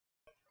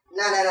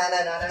Na na na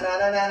na na na na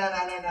na na na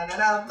na na na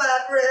na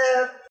bad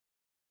rip.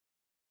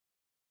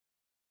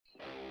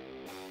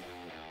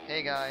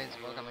 Hey guys,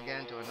 welcome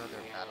again to another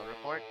battle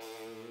report.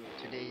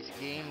 Today's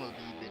game will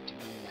be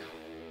between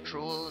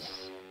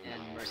Trolls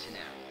and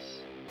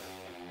Mercenaries.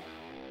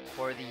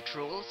 For the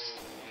Trolls,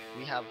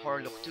 we have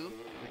Horluk2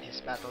 with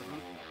his battle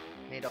group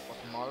made up of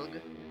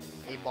Mulg,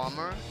 a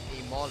Bomber,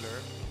 a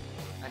Mauler,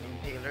 an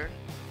Impaler,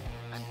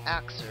 an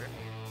Axer,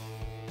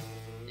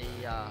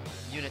 a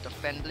unit of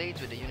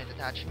Penblades with a unit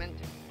attachment,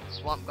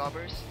 Swamp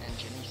Gobbers, and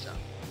Janissa.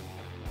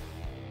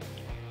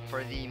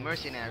 For the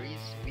Mercenaries,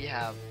 we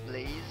have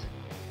Blaize.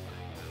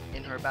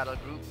 In her battle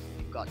group,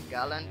 we've got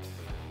Gallant,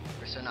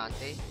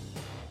 Resonante.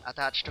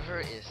 Attached to her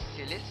is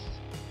Silis.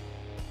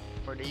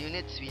 For the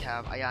units, we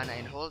have Ayana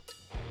and Holt,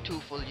 2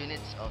 full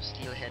units of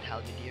Steelhead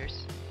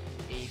Halberdiers,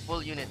 a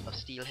full unit of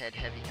Steelhead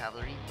Heavy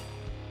Cavalry,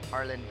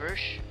 Harlan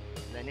Versh,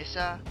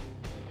 Lanissa,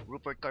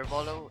 Rupert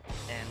Carvalho,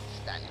 and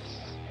Stannis.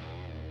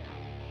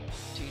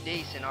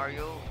 Today's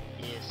scenario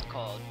is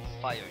called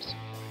Fire Support.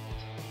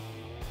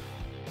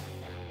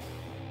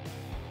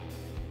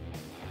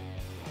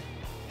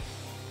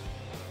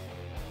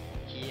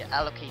 He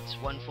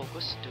allocates 1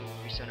 focus to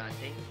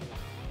Resonante.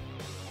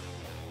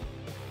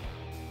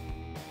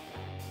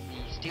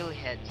 The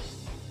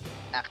Steelheads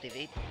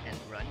activate and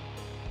run.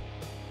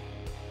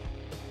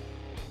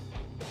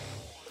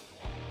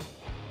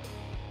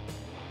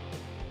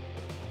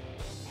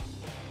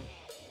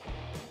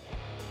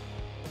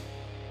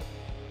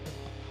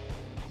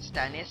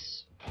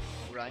 Stannis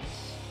runs.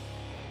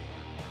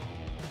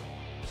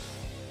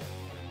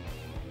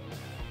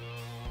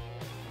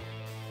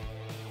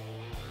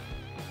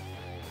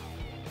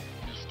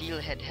 The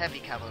Steelhead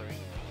Heavy Cavalry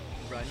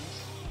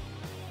runs.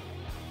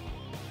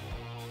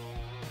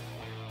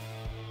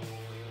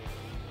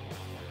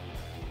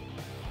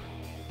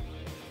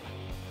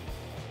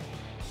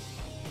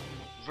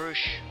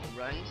 Versh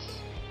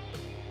runs.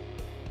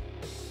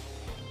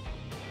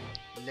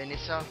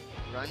 Lanissa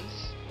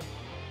runs.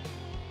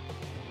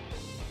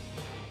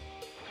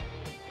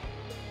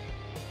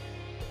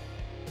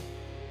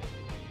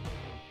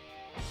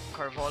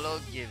 Carvalho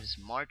gives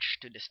march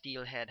to the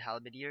Steelhead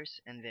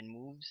Halberdiers and then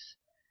moves.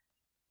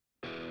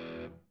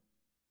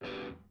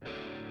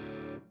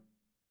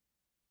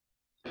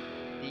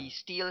 The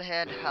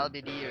Steelhead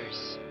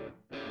Halberdiers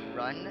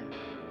run.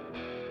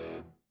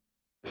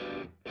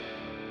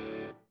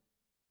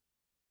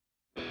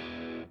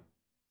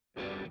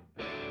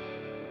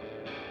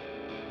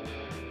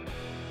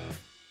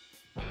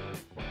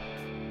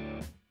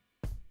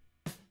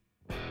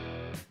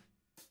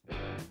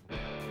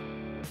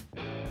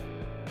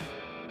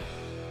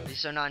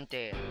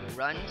 Resonante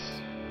runs.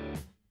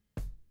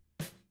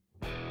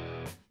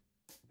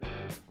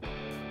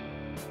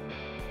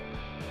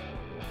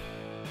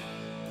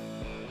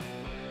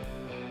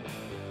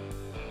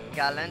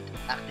 Gallant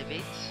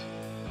activates.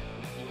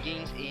 He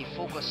gains a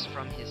focus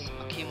from his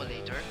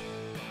accumulator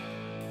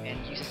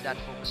and uses that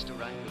focus to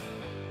run.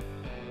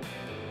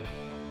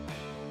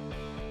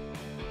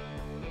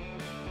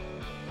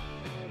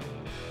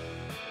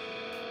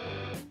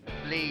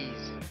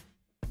 Blaize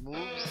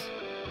moves,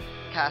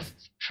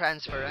 casts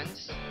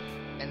Transference,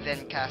 and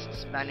then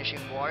casts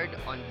Banishing Ward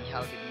on the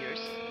Halberdiers.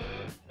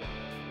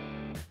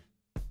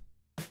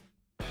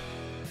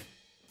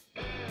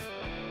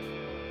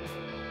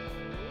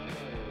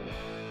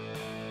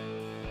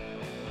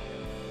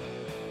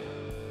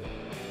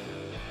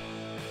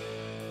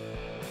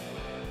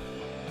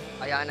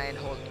 Ayana and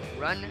Holt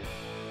run.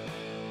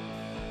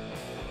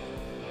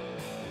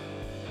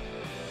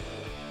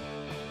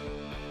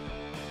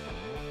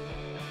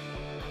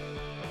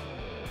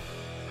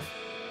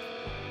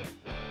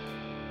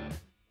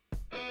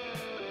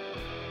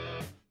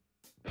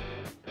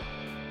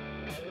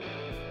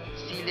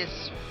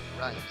 Silis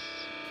runs.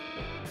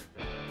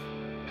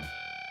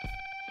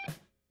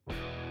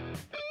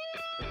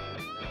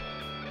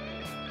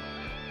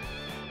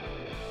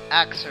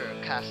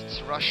 Axer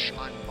casts Rush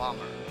on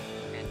Bomber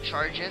and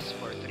charges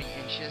for 3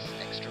 inches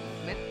extra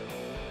movement.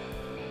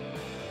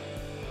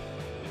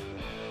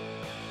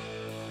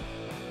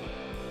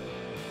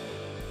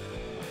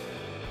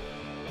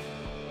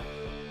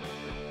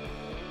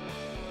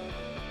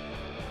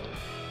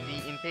 The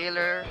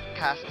Impaler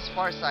casts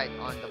Farsight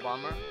on the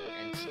Bomber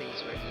and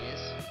stays where he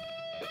is.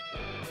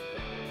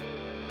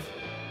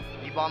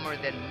 The Bomber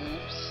then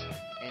moves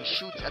and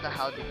shoots at a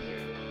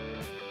Halberdier.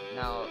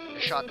 Now, the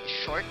shot is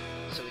short,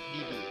 so it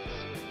deviates.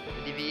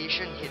 The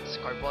deviation hits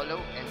Carvalho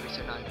and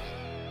Resonante.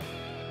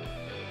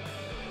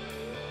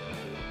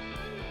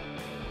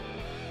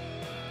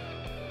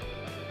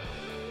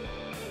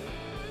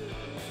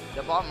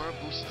 The Bomber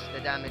boosts the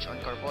damage on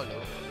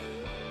Carvalho.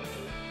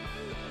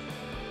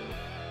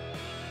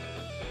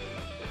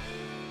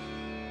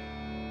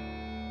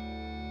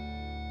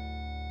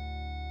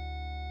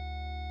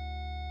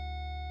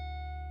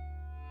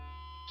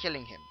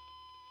 Killing him.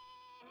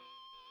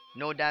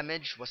 No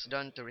damage was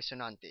done to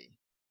Resonante.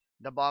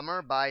 The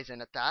Bomber buys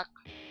an attack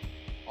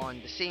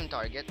on the same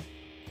target.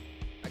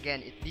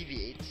 Again, it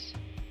deviates.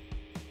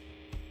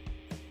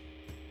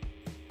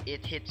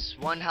 It hits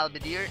one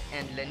halberdier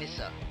and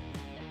Lenissa.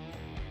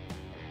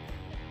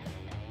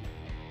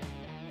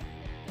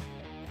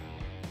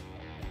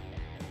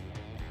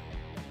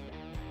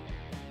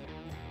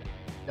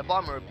 The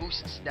bomber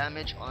boosts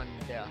damage on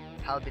the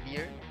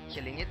halberdier,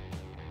 killing it.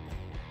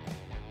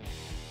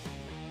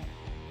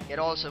 It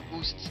also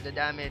boosts the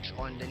damage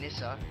on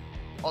Lenissa,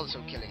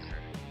 also killing her.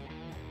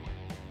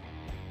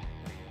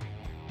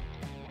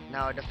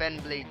 Now the Fen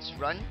Blades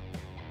run.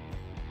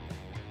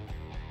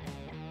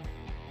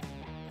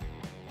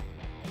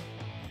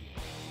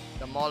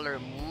 The Mauler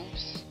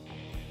moves.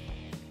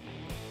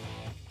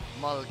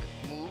 Mulg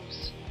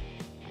moves.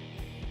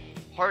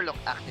 Horluk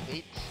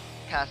activates,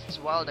 casts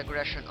Wild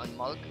Aggression on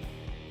Mulg,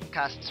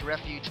 casts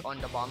Refuge on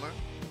the bomber,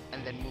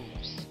 and then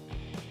moves.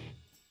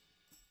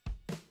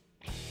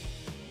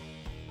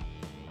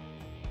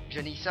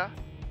 Janissa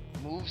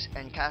moves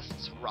and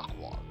casts Rock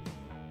Wall.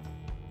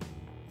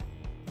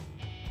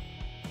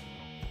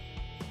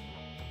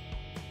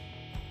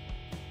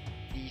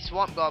 The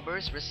Swamp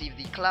Gobbers receive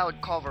the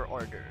Cloud Cover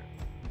order.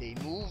 They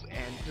move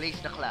and place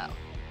the cloud.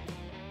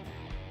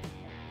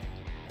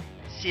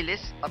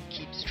 Silis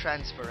upkeeps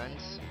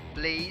Transference,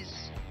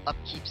 Blaize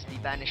upkeeps the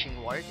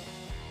Banishing Ward,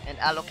 and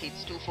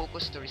allocates 2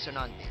 focus to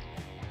Resonante.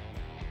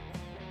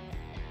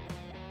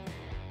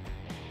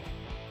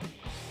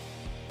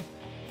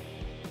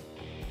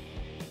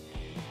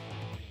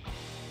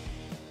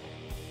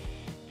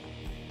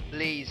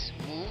 Blaize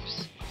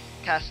moves,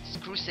 casts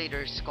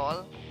Crusader's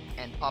Skull,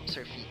 and pops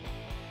her feet.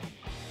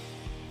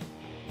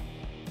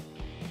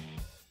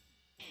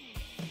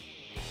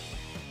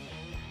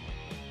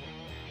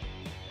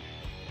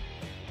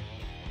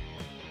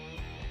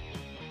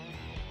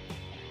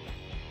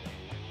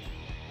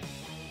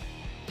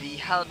 The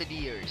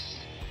Halberdiers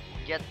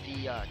get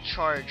the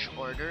charge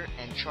order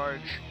and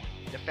charge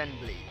the Fen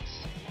Blades.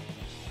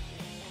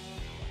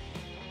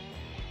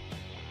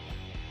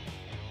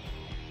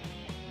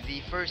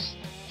 The first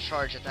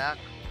charge attack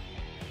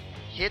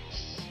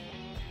hits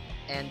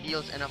and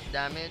deals enough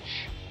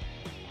damage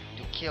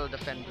to kill the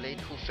Fen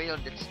Blade, who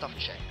failed its stuff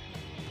check.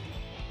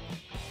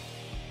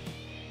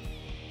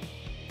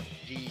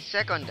 The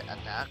second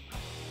attack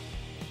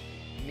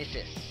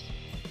misses.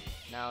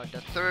 Now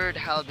the third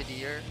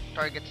Halberdier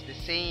targets the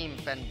same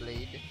Fen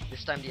Blade.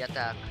 This time the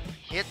attack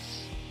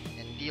hits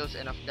and deals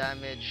enough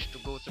damage to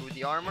go through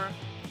the armor,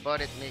 but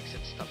it makes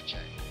its stuff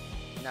check.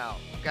 Now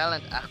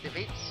Gallant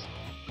activates.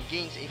 He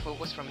gains a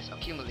focus from his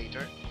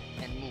accumulator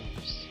and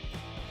moves.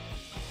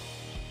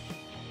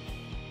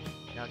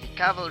 Now the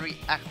Cavalry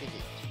activate.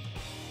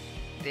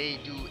 They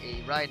do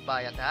a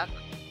ride-by attack.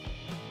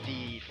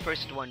 The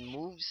first one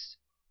moves,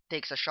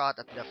 takes a shot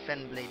at the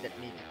Fen Blade that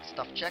made its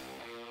stuff check,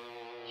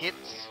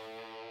 hits,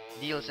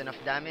 deals enough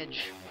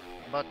damage,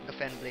 but the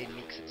Fen Blade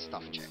makes its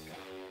stuff check.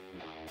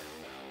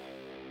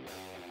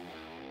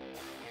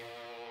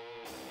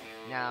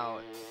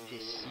 Now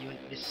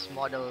this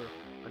model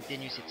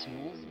continues its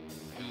move.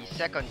 The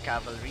second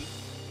Cavalry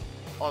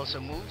also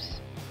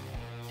moves,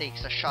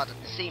 takes a shot at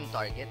the same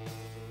target,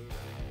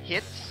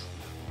 hits,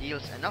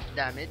 deals enough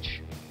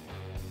damage,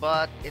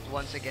 but it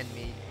once again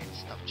made its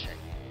stuff check.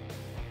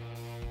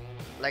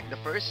 Like the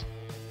first,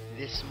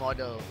 this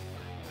model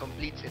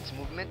completes its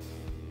movement.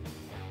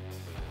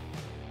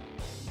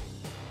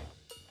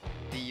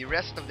 The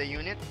rest of the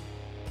unit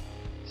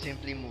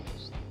simply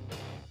moves.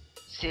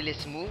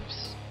 Silis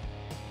moves.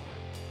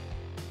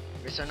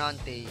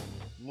 Resonante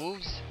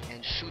moves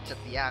and shoots at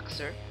the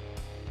Axer,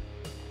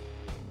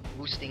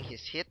 boosting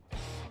his hit.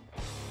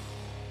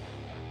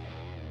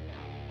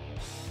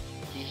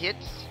 He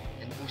hits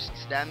and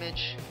boosts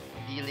damage,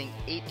 dealing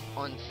 8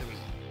 on 3.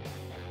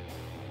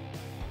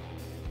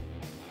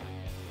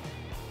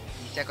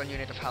 The second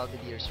unit of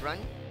Halberdiers run.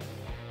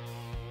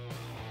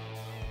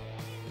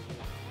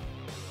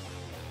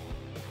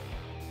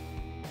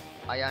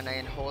 Ayana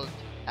and Holt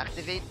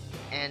activate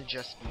and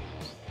just move.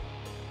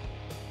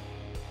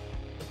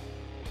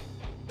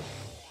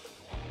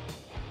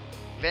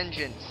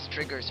 Vengeance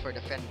triggers for the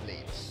Fen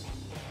Blades.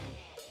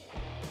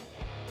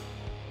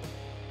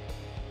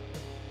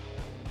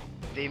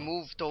 They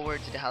move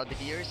towards the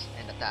Halberdiers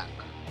and attack.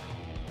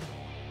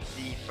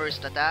 The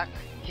first attack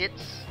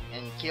hits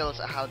and kills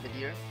a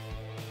Halberdier.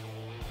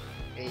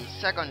 A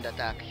second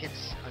attack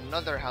hits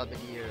another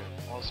Halberdier,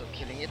 also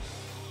killing it.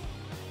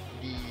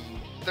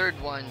 The third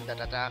one that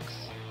attacks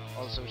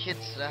also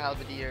hits the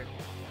Halberdier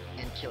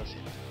and kills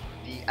it.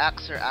 The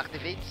Axer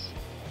activates,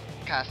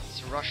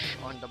 casts Rush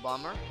on the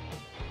bomber,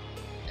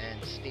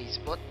 and stays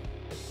put.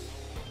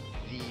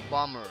 The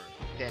bomber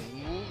then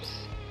moves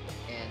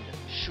and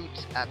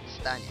shoots at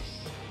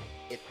Stannis.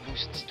 It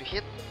boosts to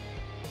hit.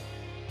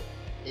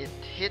 It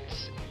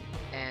hits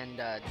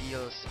and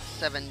deals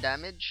 7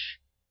 damage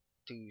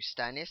to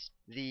Stannis.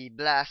 The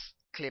blast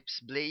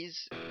clips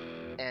Blaize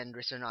and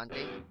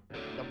Resonante.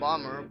 The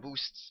bomber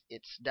boosts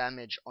its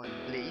damage on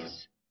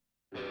Blaize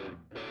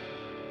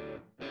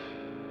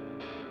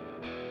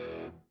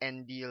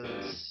and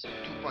deals 2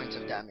 points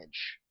of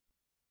damage.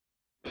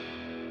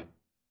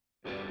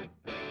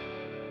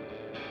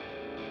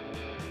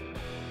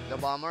 The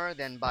bomber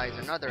then buys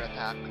another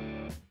attack,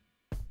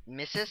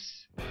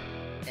 misses,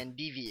 and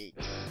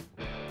deviates,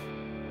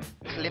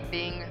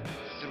 clipping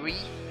 3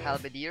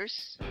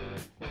 halberdiers.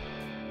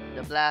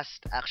 The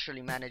blast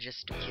actually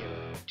manages to kill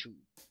 2.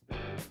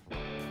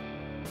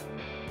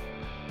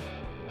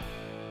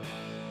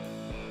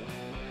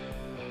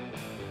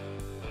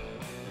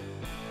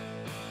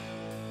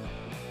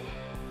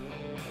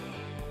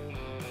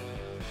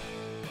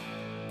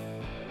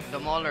 The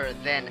Mauler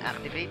then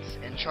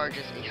activates and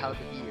charges a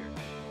halberdier.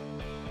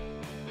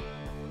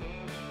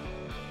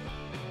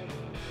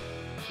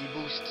 He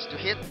boosts to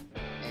hit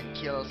and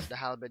kills the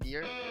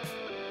halberdier.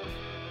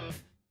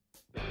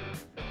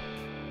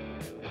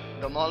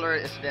 The Mauler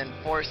is then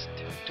forced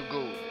to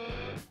goad.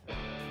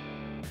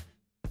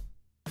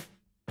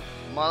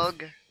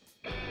 Mulg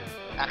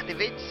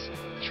activates,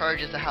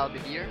 charges the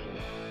halberdier.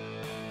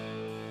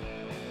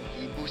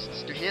 He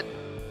boosts to hit.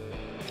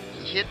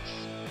 He hits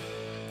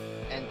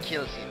and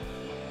kills him.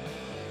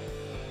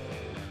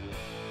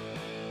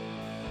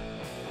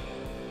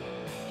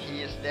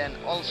 He is then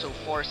also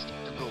forced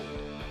to go.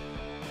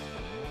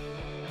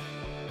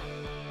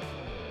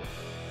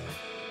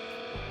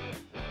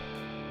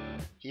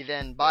 He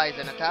then buys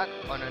an attack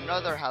on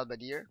another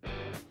halberdier.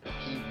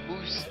 He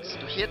boosts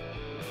to hit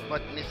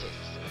but misses.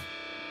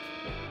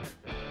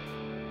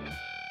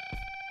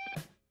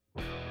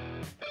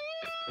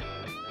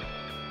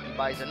 He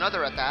buys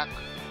another attack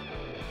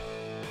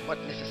but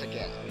misses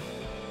again.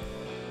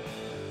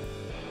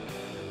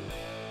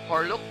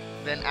 Horluk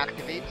then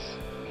activates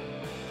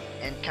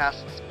and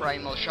casts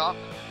Primal Shock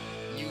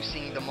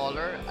using the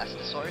Mauler as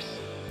the source,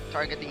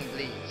 targeting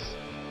Blaize.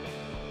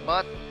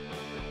 But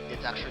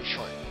it's actually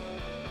short.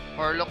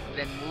 Horluk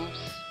then moves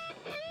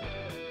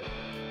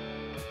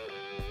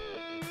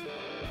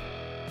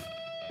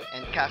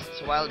and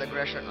casts Wild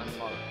Aggression on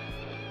Mulg.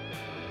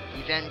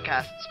 He then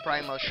casts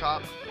Primal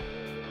Shock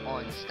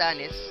on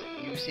Stannis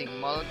using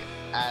Mulg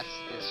as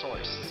the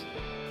source.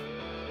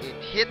 It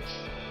hits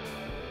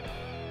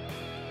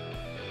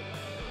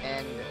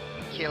and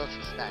kills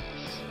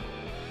Stannis.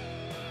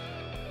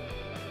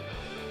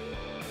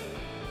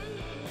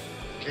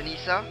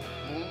 Janissa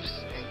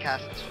moves and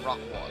casts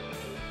Rockwall.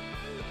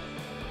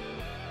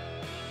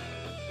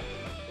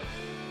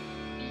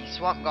 The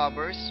Swamp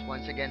Gobbers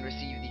once again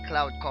receive the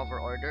Cloud Cover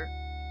order.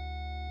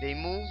 They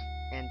move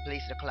and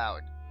place the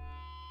cloud.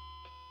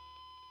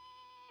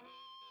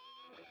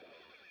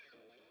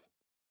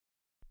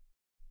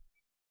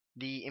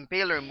 The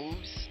Impaler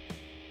moves.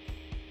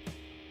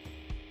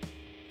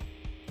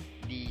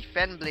 The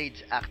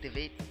Fenblades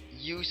activate,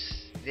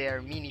 use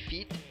their mini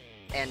feat,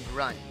 and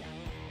run.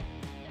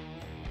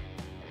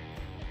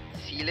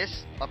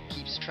 Sealist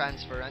upkeeps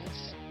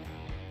Transference.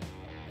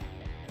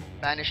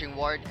 Banishing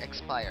Ward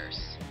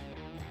expires.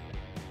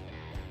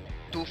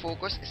 2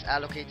 focus is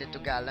allocated to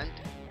Gallant,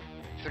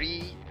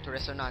 3 to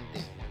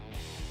Resonante.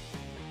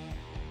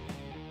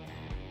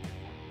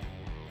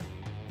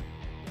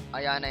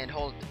 Ayana and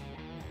Holt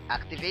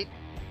activate.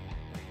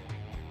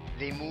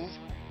 They move.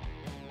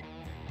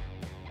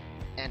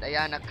 And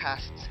Ayana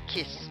casts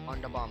Kiss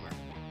on the bomber.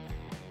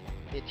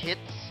 It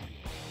hits,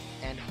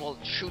 and Holt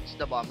shoots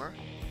the bomber.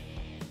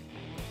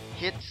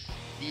 Hits,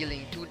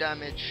 dealing 2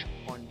 damage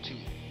on 2.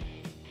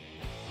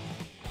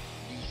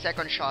 The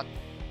second shot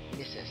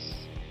misses.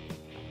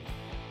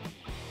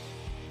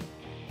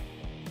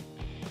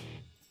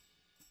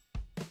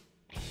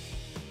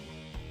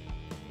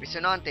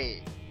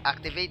 Resonante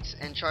activates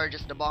and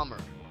charges the bomber.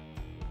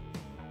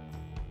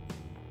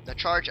 The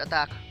charge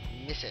attack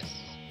misses.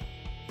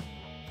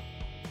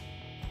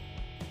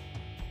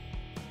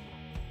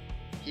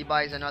 He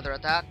buys another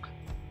attack.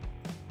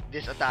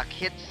 This attack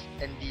hits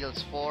and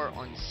deals 4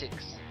 on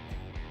 6.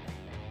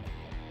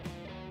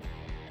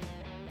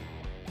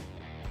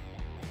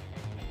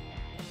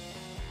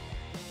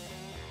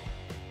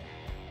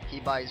 He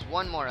buys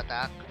one more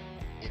attack.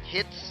 It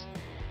hits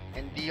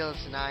and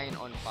deals 9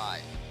 on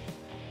 5.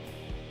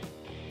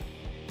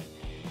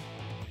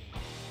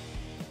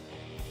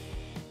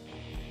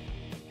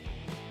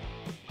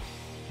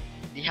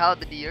 The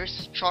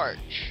Halberdiers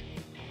charge.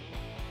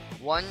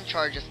 1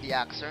 charges the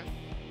Axer,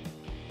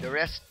 the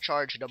rest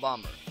charge the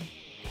bomber.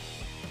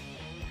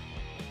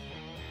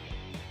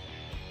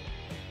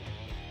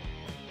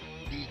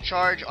 The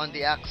charge on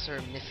the Axer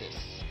misses.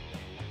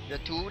 The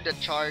 2 that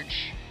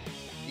charge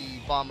the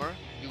bomber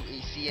do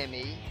a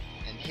CMA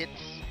and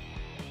hits,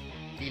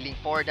 dealing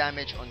 4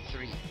 damage on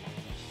 3.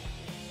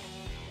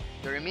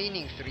 The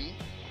remaining 3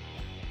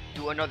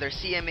 do another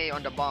CMA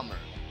on the bomber.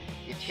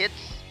 It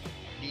hits,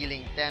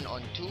 dealing 10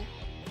 on 2,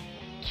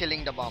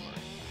 killing the bomber.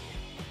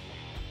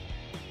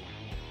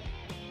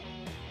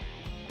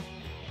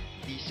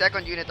 The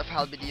second unit of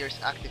Halberdiers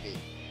activate.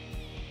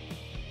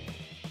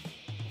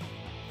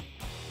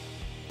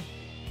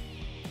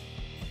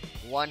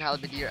 One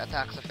Halberdier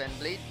attacks a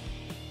Fenblade.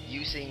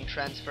 Using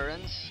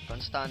Transference,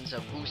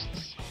 Constanza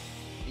boosts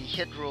the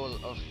hit roll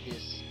of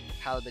this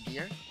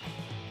Halberdier.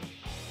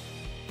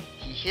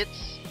 He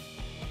hits,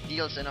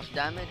 deals enough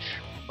damage,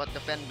 but the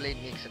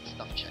Fenblade makes its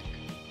stuff check.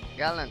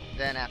 Gallant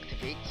then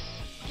activates,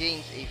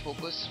 gains a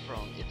focus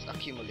from its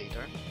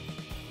accumulator,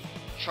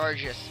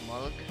 charges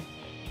Mulg,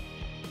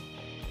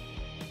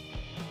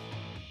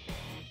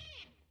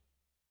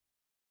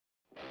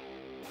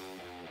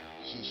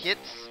 he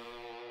hits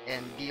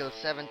and deals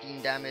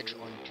 17 damage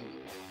on 2.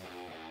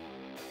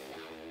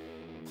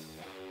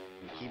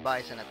 He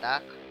buys an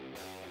attack,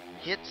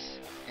 hits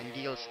and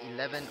deals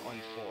 11 on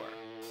 4.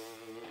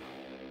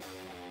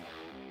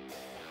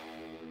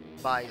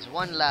 Buys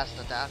one last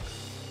attack,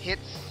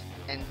 hits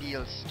and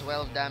deals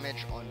 12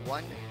 damage on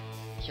 1,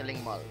 killing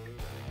Mulg.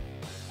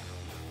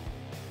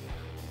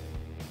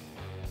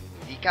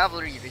 The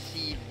cavalry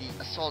receive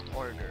the assault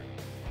order.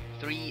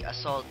 3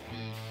 assault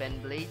the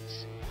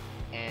Fenblades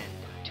and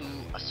 2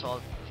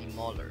 assault the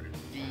Mauler.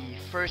 The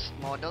first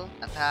model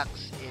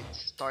attacks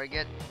its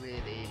target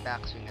with a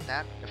backswing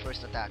attack. The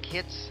first attack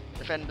hits.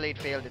 The Fenblade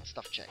failed its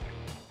tough check.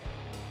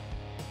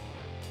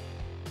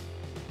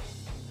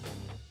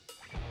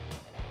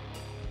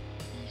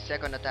 The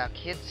second attack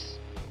hits,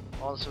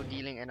 also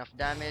dealing enough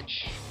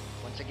damage.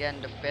 Once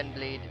again, the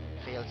Fenblade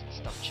fails its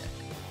tough check.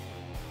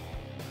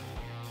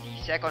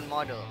 The second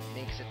model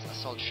makes its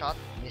assault shot,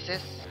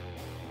 misses.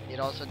 It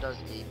also does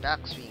a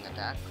backswing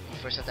attack. The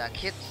first attack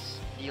hits,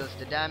 deals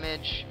the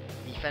damage.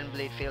 The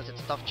Fenblade fails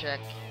its tough check,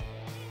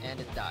 and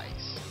it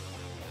dies.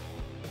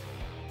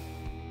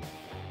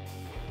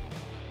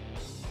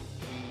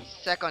 The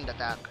second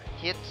attack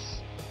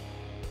hits,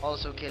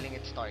 also killing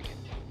its target.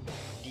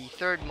 The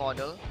third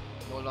model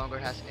no longer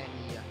has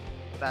any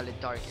valid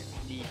target.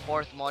 The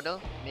fourth model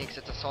makes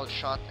its assault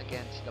shot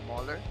against the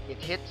Mauler. It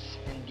hits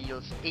and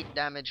deals 8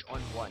 damage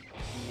on 1.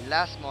 The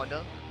last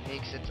model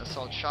makes its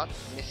assault shot,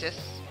 misses.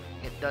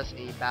 It does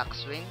a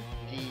backswing.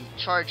 The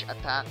charge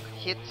attack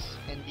hits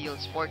and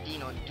deals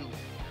 14 on 2.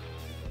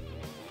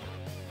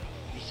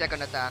 The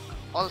second attack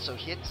also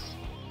hits,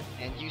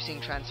 and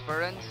using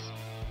transference,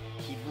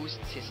 he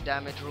boosts his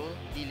damage roll,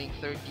 dealing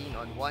 13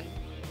 on 1,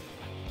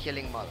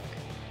 killing Mulg.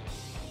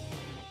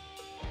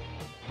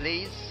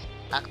 Blaize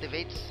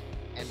activates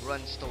and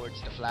runs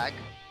towards the flag.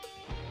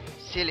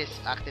 Silis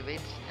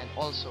activates and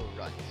also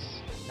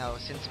runs. Now,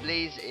 since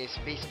Blaize is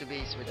base to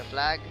base with the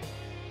flag,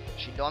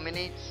 she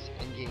dominates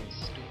and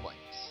gains 2 points.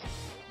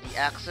 The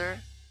Axer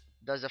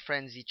does a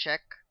frenzy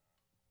check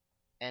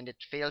and it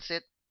fails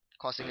it,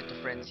 causing it to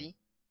frenzy.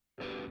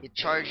 It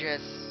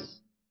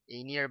charges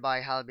a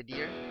nearby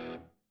halberdier.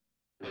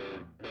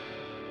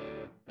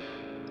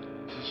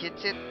 He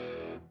hits it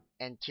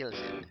and kills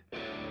it.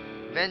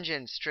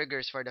 Vengeance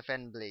triggers for the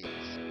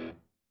Fenblades.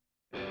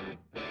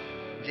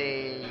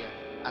 They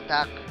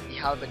attack the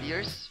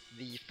halberdiers.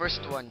 The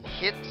first one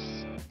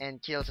hits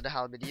and kills the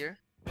halberdier.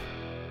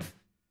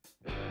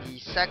 The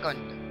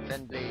second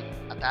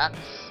Fenblade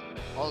attacks,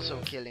 also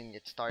killing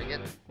its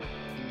target.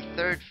 The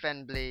third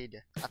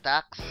Fenblade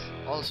attacks,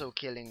 also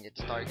killing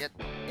its target.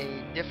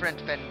 A different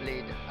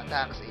Fenblade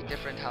attacks a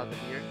different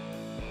halberdier,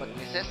 but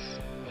misses.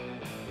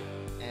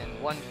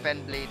 And one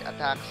Fenblade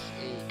attacks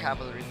a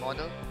cavalry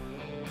model.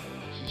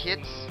 He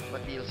hits,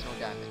 but deals no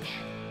damage.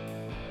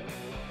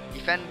 The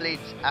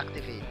Fenblades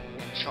activate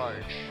and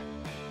charge.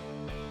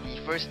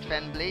 The first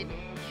Fenblade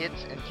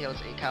hits and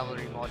kills a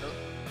cavalry model.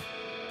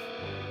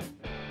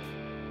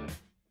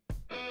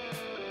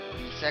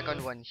 The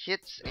second one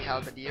hits a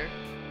halberdier,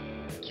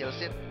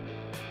 kills it.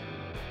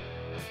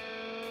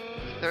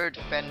 The third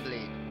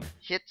Fenblade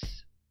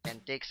hits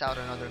and takes out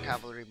another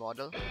cavalry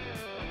model.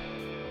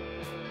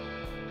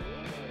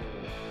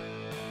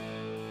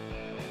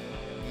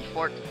 The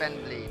fourth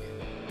Fenblade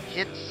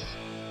hits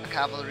a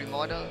cavalry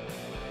model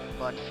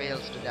but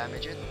fails to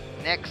damage it.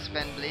 Next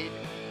Fenblade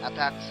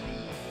attacks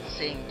the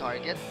same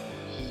target.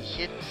 He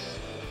hits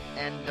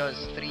and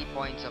does 3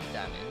 points of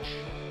damage.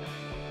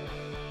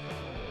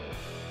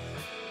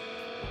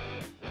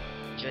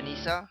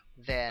 Janisa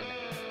then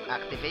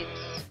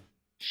activates.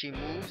 She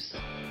moves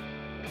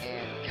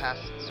and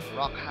casts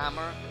Rock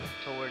Hammer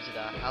towards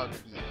the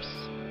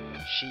halberdiers.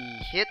 She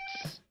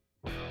hits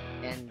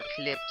and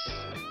clips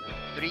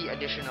 3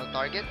 additional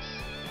targets.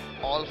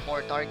 All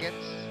 4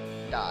 targets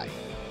die.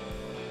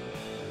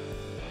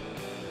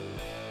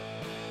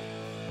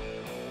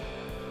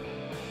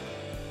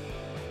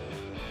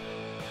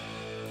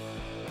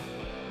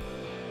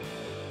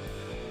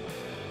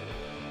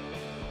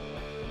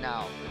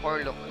 Now,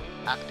 Horluk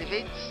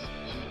activates,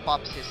 he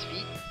pops his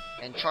feet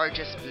and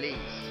charges Blaize.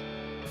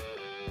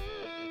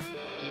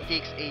 He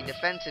takes a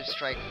defensive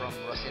strike from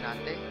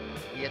Rocinante.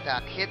 The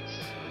attack hits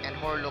and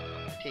Horluk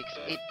takes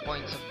 8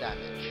 points of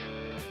damage.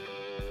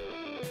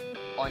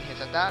 On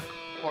his attack,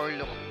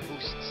 Horluk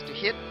boosts to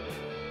hit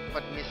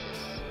but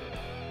misses.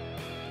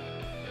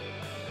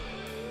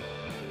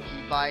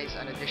 He buys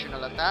an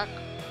additional attack,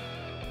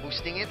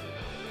 boosting it,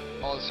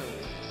 also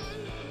misses.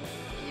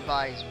 He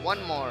buys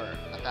one more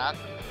attack.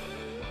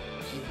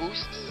 He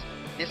boosts.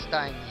 This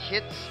time he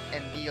hits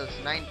and deals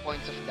 9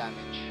 points of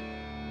damage.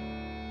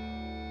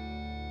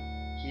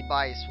 He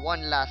buys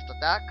one last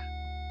attack.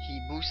 He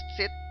boosts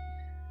it,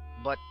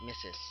 but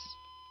misses.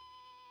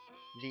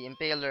 The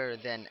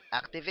Impaler then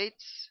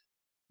activates,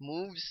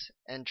 moves,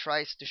 and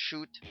tries to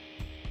shoot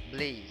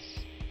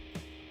Blaize.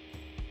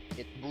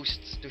 It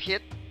boosts to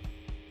hit,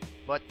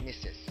 but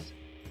misses.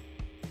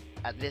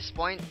 At this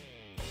point,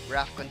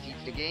 Raph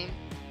concedes the game,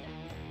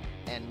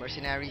 and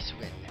Mercenaries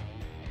win.